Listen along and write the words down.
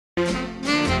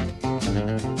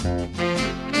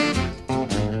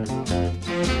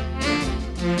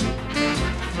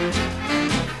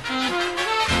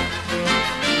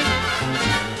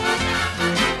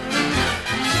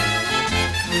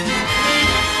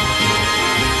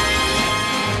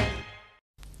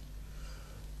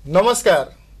नमस्कार.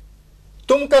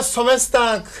 तुमकां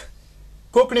समेस्तांक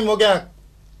कोंकणी मोग्याक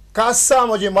खासा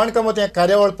म्हजी माणकम तें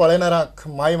कार्यावळ पळयणारांक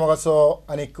माई मोगाचो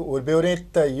आनीक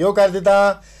उर्बेवरीत येवकार दिता.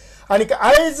 आनीक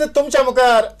आयज तुमच्या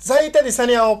मुखार जायत्या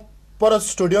दिसांनी हांव परत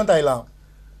स्टुडियोंत आयलां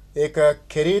एक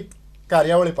खेरीत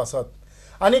कार्यावळी पासत.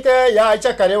 आनीक ह्या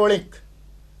आयच्या कार्यावळीक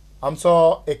आमचो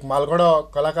एक मालगडो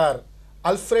कलाकार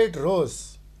आल्फ्रेड रोज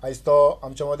आयज तो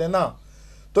आमच्या मदें ना.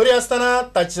 तरी आसतना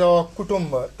ताचो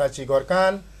कुटुंब, ताची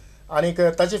घरकान्न आनीक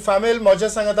ताची फामील म्हज्या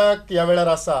सांगाता ह्या वेळार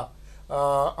आसा.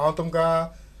 हांव तुमकां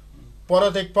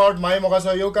परत एक फावट माई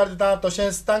मोगाचो येवकार दिता.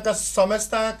 तशेंच तांकां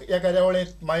समेस्तांक ह्या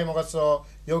कार्यावळींत माई मोगाचो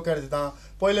येवकार दिता.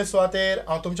 पयले सुवातेर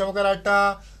हांव तुमच्या मुखार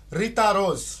हाडटा रिता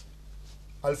रोज,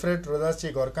 आल्फ्रेड रोजाची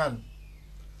घरकान्न.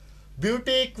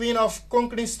 Beauty queen of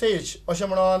Konkani stage अशें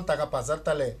म्हणून ताका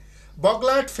पाजरताले.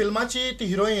 बोगलाट फिल्माची ती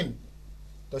हिरोईन.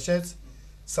 तशेंच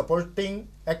सपोर्टींग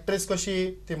एक्ट्रेस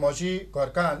कशी ती म्हजी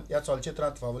घरकान्न ह्या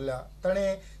चलचित्रांत वावुरल्या.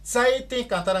 ताणें जायतीं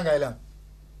कांतारां गायल्यां.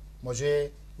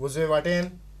 म्हजे उजवे वाटेन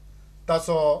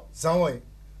ताचो जावय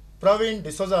प्रवीण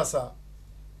डिसोजा आसा.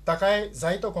 ताकाय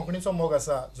जायतो कोंकणीचो मोग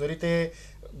आसा. जरी ते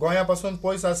गोंया पासून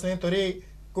पयस आसले तरी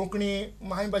कोंकणी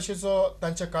मायभाशेचो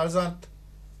तांच्या काळजांत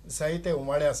जायते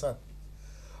उमाळे आसात.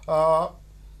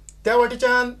 त्या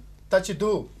वाटेच्यान ताची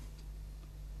धूव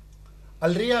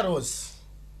अल्रिया रोज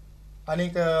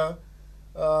आनीक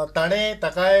ताणें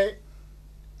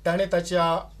ताच्या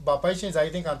बापायचीं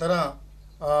जायतीं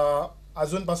कांतारां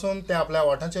आजून पासून ते आपल्या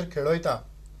ओठांचेर खेळयता.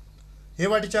 हे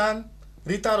वाटेच्यान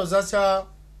रिता रोजाच्या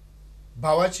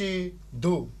भावाची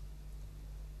धूव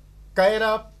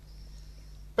कायरा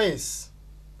पेस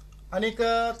आनीक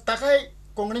ताकाय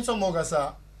कोंकणीचो मोग आसा.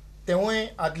 तेवूय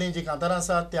आदलीं जीं कांतारां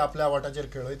आसात ती आपल्या ओठांचेर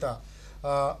खेळयता.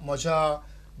 म्हज्या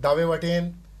दावे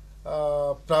वाटेन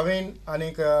प्रवीण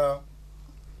आनीक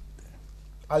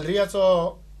आल्रियाचो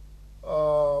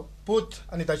पूत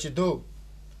आनी ताची धूव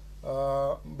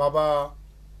बाबा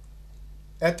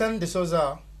एथन डिसोजा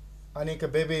आनीक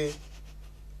बेबी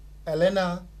एलेना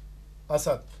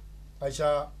आसात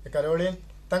आयच्या कार्यावळीन.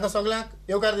 तांकां सगळ्यांक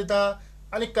येवकार दिता.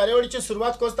 आनी कार्यावळीची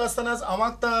सुरवात करता आसतनाच हांव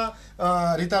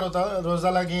मागता रिता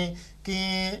रोजा लागीं की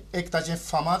एक ताचें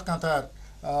फामाद कांतार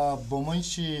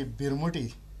बोमोनची बिरमुटी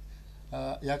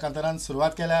ह्या कांतारान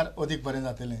सुरवात केल्यार अदीक बरें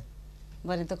जातलें.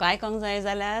 बरें, तुका आयकोंक जाय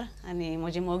जाल्यार आनी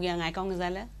म्हजी मोग्यांक आयकोंक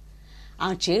जाल्यार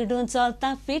हांव चेडून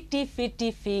चलतां फिटी फिटी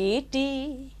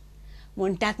फिटी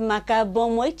म्हणटात म्हाका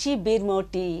बोमोयची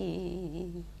बिरमोटी.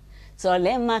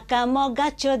 चले म्हाका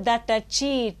मोगाच्यो दाटा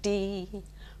चिटी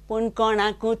पूण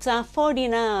कोणाकूच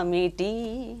फोडिना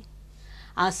मिटी.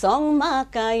 आसोंग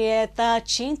म्हाका येता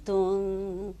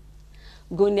चिंतून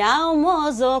गुन्यांव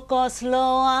म्हजो कसलो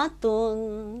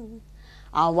आतून.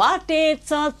 हांव वाटेर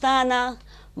चलताना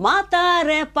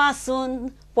म्हातारे पासून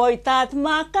पळयतात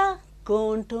म्हाका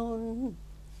कोंठून.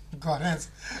 खरेंच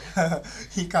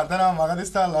ही कांतारां म्हाका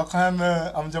दिसता लोकांन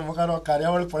आमच्या मुखार हो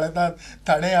कार्यावळ पळयतात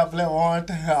ताणें आपले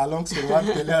ओंठ हालोवंक सुरवात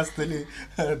केली आसतली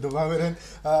दुबा मेरेन.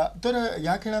 तर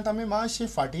ह्या खिणांत आमी मातशी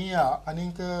फाटीं या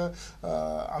आनीक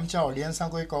आमच्या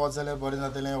ऑडियन्सांकूय कळत जाल्यार बरें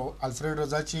जातलें. आल्फ्रेड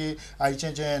रोजाची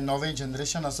आयचें जें नवें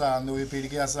जनरेशन आसा, नवी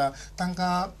पिळगी आसा,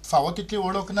 तांकां फावो तितली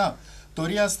वळख ना.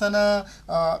 तरी आसतना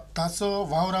ताचो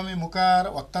वावर आमी मुखार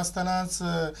वता आसतनाच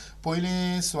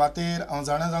पयलीं सुवातेर हांव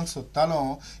जाणा जावंक सोदतालो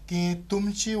की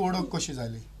तुमची वळख कशी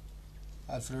जाली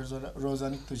आल्फ्रेड रोज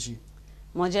आनीक तुजी.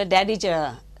 म्हज्या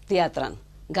डॅडीच्या तियात्रान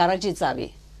घराची चावी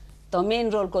तो मेन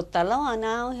रोल करतालो आनी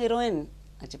हांव हिरोईन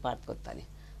हाची पार्ट करताली.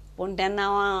 पूण तेन्ना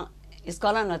हांव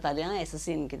इस्कॉलान वताली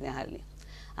एसएसीन कितें हारली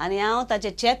आनी हांव ताचें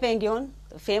चेपें घेवन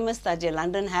फेमस ताचें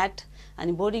लंडन हॅट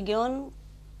आनी बॉडी घेवन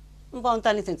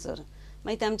भोंवताली थंयसर.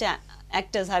 मागीर ते आमचे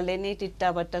एक्टर्स हाडले न्ही, टिट्टा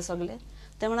बट्टा सगळे.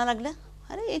 ते म्हणूंक लागले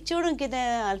अरे हे चेडून कितें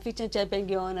आल्फीचें चेपें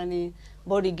घेवन आनी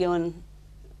बॉडी घेवन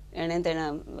हेणें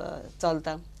तेणें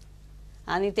चलता.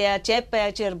 आनी त्या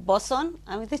चेप्याचेर बसोन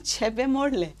आमी ते चेपें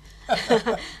मोडले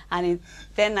आनी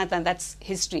तेन्ना दॅट्स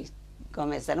हिस्ट्री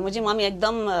कॉमेस जालें. म्हजी मामी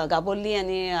एकदम घाबरली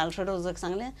आनी आल्फ्रेड रोजाक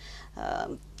सांगलें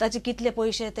ताचे कितले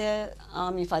पयशे ते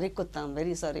आमी फारीक करता.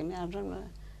 व्हेरी सॉरी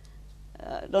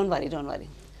डोंट वरी.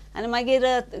 आनी मागीर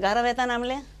घरा वेतान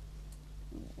आमलें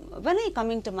वेन आय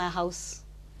कमींग टू माय हावस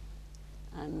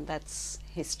एंड दॅट्स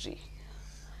हिस्ट्री.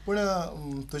 पूण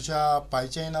तुज्या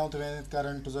पायचेंय नांव तुवें,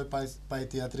 कारण तुजो पाय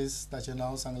तियात्रीस ताचें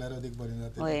नांव सांगल्यार अदीक बरें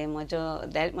जातलें. हय,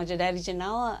 म्हज्या डॅडीचें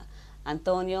नांव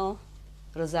आंतोनियो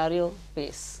रोजारियो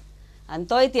पेस आनी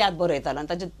तोय तियात्र बरयतालो. आनी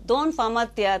ताचे 2 फामाद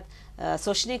तियात्र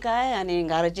सोशणिकाय आनी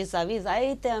घराची चावी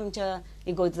जायते आमच्या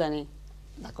इगोर्जांनी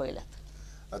दाखयल्यात.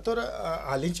 तर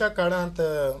हालींच्या काळांत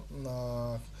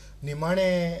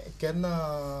निमाणें केन्ना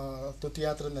तूं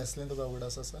तियात्र न्हेसलें तुका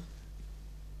उगडास आसा?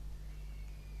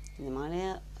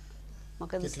 निमाणें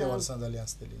म्हाका कितली वर्सां जाली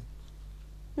आसतली?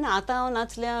 ना आतां हांव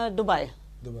नाचल्या Dubai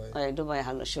Dubai. Dubai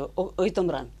hello show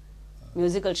ओयतुमरान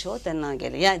musical show तेन्ना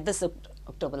गेले या दस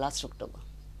ऑक्टोबर लास्ट ऑक्टोबर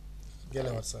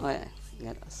गेल्या वर्सा. हय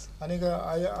गेल्या वर्सा. आनीक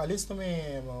हालींच तुमी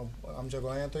आमच्या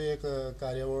गोंयांतूय एक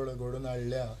कार्यावळ घडोवन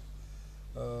हाडल्या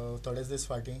थोडेच दीस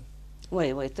फाटीं.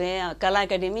 वय वय ते कला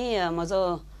अकॅडमी म्हजो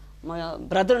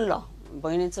ब्रदर इन लॉ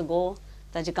भयणीचो घोव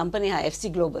ताची कंपनी आहा FC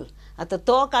ग्लोबल. आतां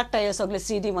तो काडटा हे सगळे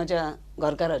CD म्हज्या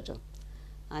घरकाराच्यो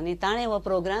आनी ताणें हो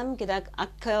प्रोग्राम कित्याक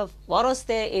आख्खा वरोस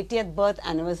ते 80th बर्थ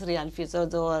एनिवर्सरी आल्फीचो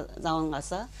जो जावंक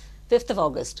आसा 5th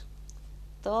ऑगस्ट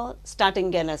तो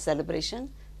स्टार्टींग केला celebration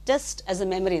just as a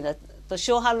memory तो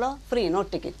शो हाडलो फ्री नो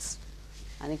टिकेट्स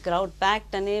आनी क्रावड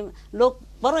पॅक्ड आनी लोक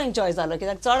बरो एन्जॉय जालो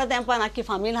कित्याक चड तेंपान आख्खी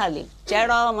फामील हाली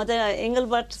चेडो म्हजे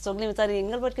इंगलबर्ट सगळीं विचारी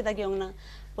इंगलबर्ट कित्याक येवंक ना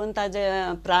पूण ताजे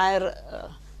प्रायर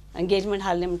एंगेजमेंट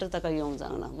हाल्ली म्हणटच ताका येवंक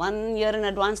जावंक ना 1 year इन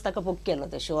एडवान्स ताका बूक केलो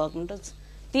ते शोआक म्हणटच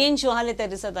 3 शो हाले त्या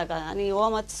दिसा ताका आनी हो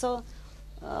मातसो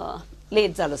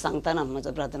लेट जालो सांगतना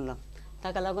म्हजो ब्रदर इन लॉ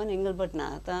ताका लागून इंगलबर्ट ना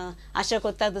आतां आशा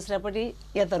कोत्ता दुसऱ्या फावटी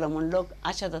येतलो म्हूण लोक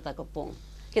आशा जाता ताका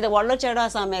पळोवंक कित्याक व्हडलो चेडो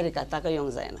आसा अमेरिका ताका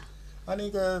येवंक जायना.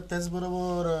 आनीक तेच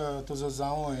बरोबर तुजो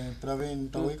जावय प्रवीण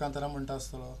तोवूय कांतारां म्हणटा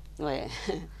आसतलो. हय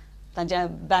तांचे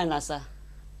बँड आसा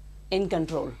इन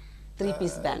कंट्रोल 3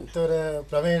 piece बँड. तर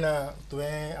प्रवीण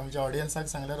तुवें आमच्या ऑडियन्साक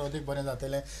सांगल्यार अदीक बरें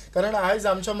जातलें कारण आयज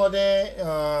आमच्या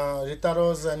मदें रिता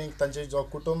रोज आनी तांचे जो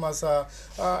कुटुंब आसा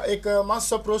एक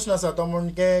मातसो प्रश्न आसा तो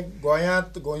म्हणजे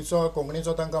गोंयांत गोंयचो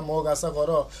कोंकणीचो तांकां मोग आसा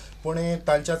खरो पूण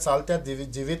तांच्या चालत्या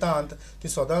जिवितांत ती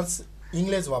सदांच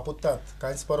इंग्लीश वापरतात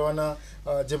कांयच परवाना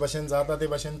जे भाशेन जाता ते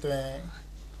भाशेन तुवें.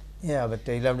 Yeah, but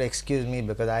you'll have to excuse me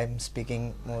because I'm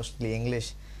speaking mostly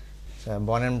English. So I'm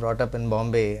born and brought up in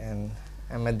Bombay and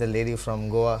I met the lady from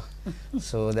Goa.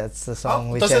 So that's the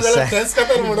song which I sang.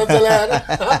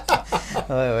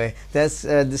 That's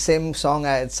the same song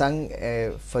I had sung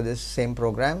for this same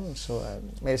program. So I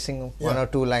may sing one or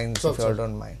two lines if you all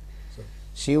don't mind.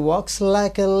 She walks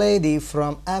like a lady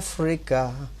from Africa.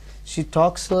 She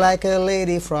talks like a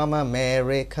lady from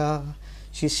America.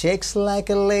 She shakes like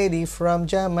a lady from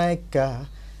Jamaica.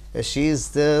 She's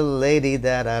the lady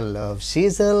that I love.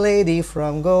 She's a lady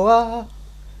from Goa.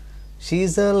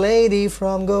 She's a lady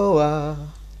from Goa.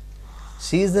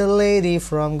 She's the lady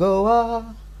from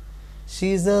Goa.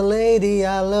 She's the lady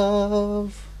I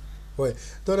love. होय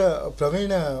तर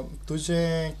प्रवीण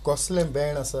तुजें कसलें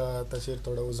band आसा ताचेर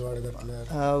थोडो उजवाड घातल्यार.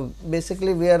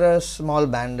 Basically we are a small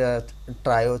band,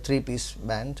 trio 3-piece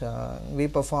band. We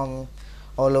perform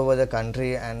all over the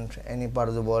country and any part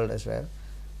of the world as well,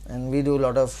 and we do a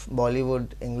lot of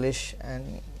Bollywood, English,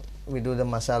 and we do the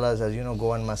masalas, as you know,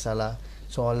 Goan masala,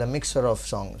 so all a mixture of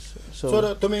songs. So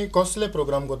तुमी कसले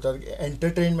programme करतात?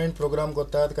 Entertainment programme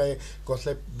करतात काय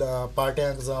कसले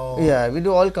पार्ट्यांक जावं? Yeah, we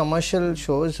do all commercial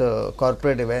shows,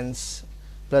 corporate events,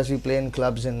 plus we play in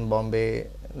clubs in Bombay,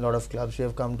 a lot of clubs. We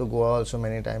have come to Goa also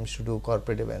many times to do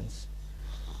corporate events,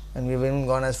 and we've even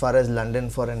gone as far as London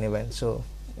for an event. So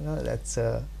you know that's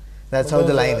how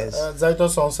the line is. जायतो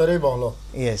संवसारय भोंवलो.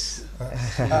 Yes.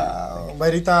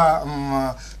 रिता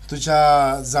तुज्या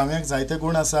जावयाक जायते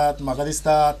गुण आसात म्हाका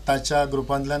दिसता ताच्या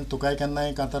ग्रुपांतल्यान तुकाय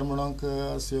केन्नाय कांतार म्हणूंक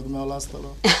योग मेवलो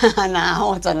आसतलो. ना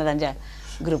हांव वचना तांच्या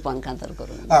ग्रुपान कांतार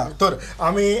करून. तर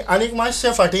आमी आनीक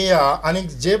मातशे फाटीं या आनीक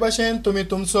जे भाशेन तुमी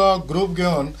तुमचो ग्रूप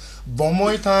घेवन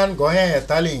बोमोयथान गोंयां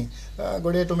येतालीं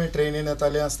घडये तुमी ट्रेनीन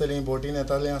येतालीं आसतलीं बोटीन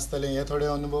येतालीं आसतलीं हे थोडे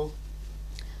अनुभव.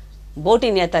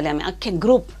 बोटीन येताले आमी आख्खे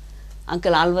ग्रूप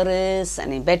अंकल आल्वारेस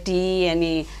आनी बेटी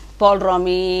आनी पॉल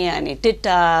रॉमी आनी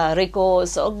टिट्टा रिको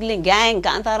सगळीं गँग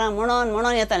कांतारां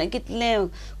म्हणून येताले कितले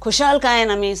खुशालकायेन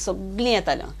आमी सगळीं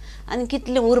येताल्यो आनी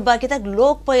कितले उर्बा कित्याक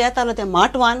लोक पळय येतालो ते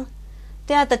माटवान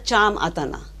ते आतां चाम आतां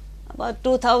ना अबावट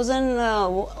 2000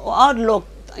 ऑड लोक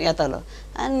येतालो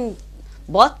आनी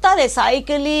बोत्ताले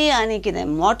सायकली आनी कितें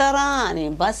मोटरां आनी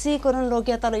बसी करून लोक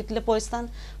येतालो इतले पयसतान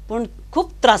पूण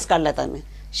खूब त्रास काडल्यात आमी.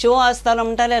 शो आसतालो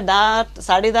म्हणटाले 10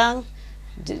 10:30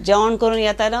 जेवण करून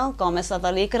येतालो कॉमेस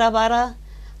जातालो 11-12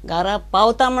 घरा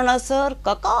पावता म्हणसर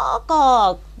कॉक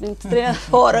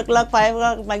 4 o'clock 5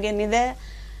 o'clock मागीर न्हिदे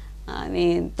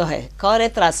आनी तोहे खरे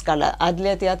त्रास काडला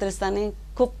आदल्या तियात्रिस्तांनी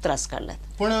खूब त्रास काडल्यात.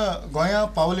 पूण गोंया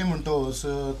पावली म्हणटोच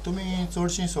तुमी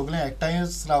चडशीं सगळीं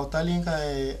एकठांयच रावतालीं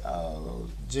काय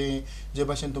जे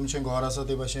भाशेन तुमचें घर आसा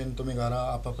ते भाशेन तुमी घरा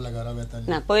आपआपल्या घरा वेतालीं?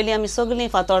 ना पयलीं आमी सगळीं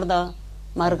फातोर्डा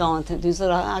मारगांवांत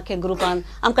थंयसर आख्या ग्रुपान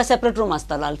आमकां सेपरेट रूम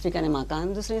आसतालो अल्फीक आनी म्हाका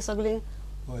आनी दुसरीं सगळीं.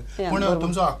 पूण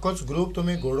तुमचो आख्खोच ग्रूप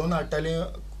तुमी घडोवन हाडटालीं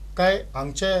काय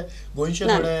हांगचे गोंयचे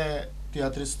थोडे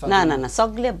तियात्रिस्ट? ना ना ना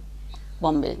सगळे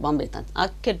बॉम्बेंतल्यान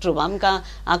आख्खे ट्रूप आमकां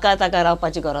हाका ताका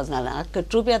रावपाची गरज नासली आख्खे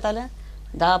ट्रूप येताले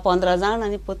 10-15 जाण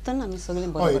आनी पोत्तन आमी सगळीं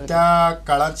हय बरोबर त्या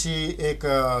काळाची एक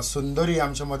सुंदरी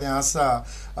आमच्या मदें आसा.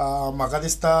 म्हाका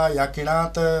दिसता ह्या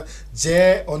खिणांत जे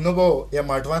अनुभव ह्या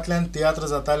माटवांतल्यान तियात्र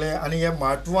जाताले आनी ह्या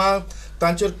माटवांत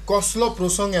तांचेर कसलो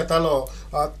प्रसंग येतालो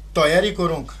तयारी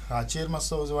करूंक हाचेर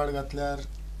मातसो उजवाड घातल्यार.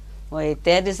 हय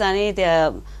त्या दिसांनी त्या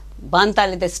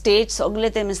बांदताले ते स्टेज सगळे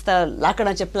ते मिस्ता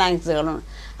लाकडाचे प्लँक्स घालून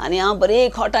आनी हांव बरे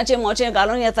खोटाचे मोचे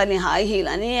घालून येतालीं हाय हील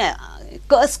आनी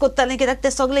कस कोत्तालें कित्याक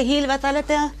ते सगळे हील वेताले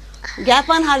त्या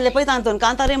गॅपान हाडले पळय तातूंत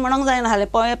कांतारी म्हणूंक जायना हाडले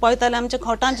पळयताले आमचे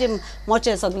खोटांचे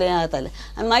मोचे सगळे येताले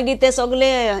आनी मागीर ते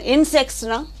सगळे इन्सेक्ट्स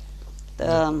ना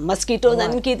मस्किटोज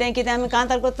आनी कितें कितें आमी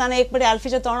कांतार कोत्ताना एक पटी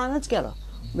आल्फीच्या तोंडानूच केलो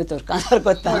भितर कांतार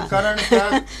कोत्ताना. कारण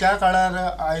त्या काळार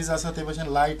आयज आसा ते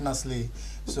भशेन लायट नासली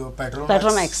सो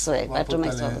पेट्रोमॅक्स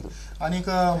आनीक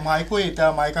मायकूय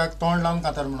त्या मायकाक तोंड लावन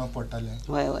कांतार म्हणूंक पडटालें.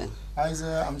 हय हय आयज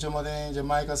आमचे मदें जे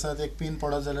मायक आसात एक पिन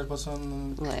पडत जाल्यार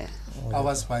पासून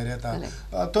आवाज भायर येता.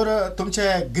 तर तुमचे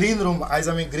ग्रीन रूम आयज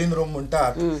आमी ग्रीन रूम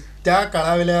म्हणटात त्या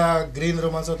काळा वयल्या ग्रीन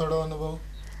रुमाचो थोडो अनुभव.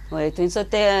 हय थंयसर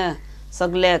ते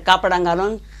सगळे कापडां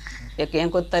घालून एक हें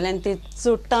कोत्ताले आनी ती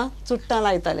चुट्टां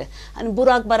लायताले आनी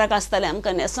बुराक बाराक आसताले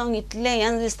आमकां न्हेसोंक इतलें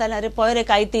हें दिसतालें अरे पळय रे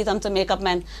काय तीच आमचो मेकअप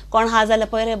मॅन कोण हा जाल्यार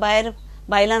पळय रे भायर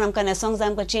बायलान आमकां न्हेसोंक जाय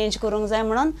आमकां चेंज करूंक जाय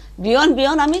म्हणून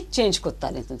भियोन आमी चेंज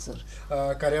कोत्तालीं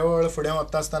थंयसर. कार्यावळ फुडें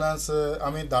वता आसतनाच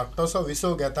आमी धाकटोसो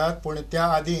विसव घेतात पूण त्या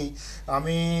आदीं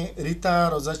आमी रिता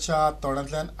रोजाच्या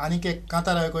तोंडांतल्यान आनीक एक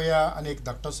कांतार आयकुया आनी एक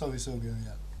धाकटोसो विसव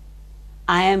घेवया.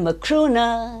 I am a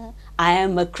crooner, I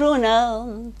am a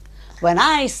crooner. When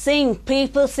I sing,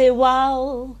 people say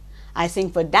wow. I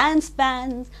sing for dance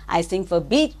bands, I sing for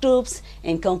beat groups.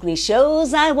 In company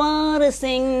shows, I want to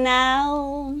sing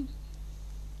now.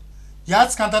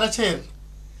 ह्याच कांताराचेर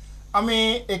आमी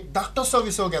एक धाकटोसो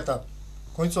विसव घेतात.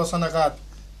 खंयच वचनाकात,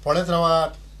 पळयत रावात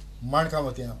माणकां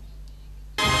वतयां.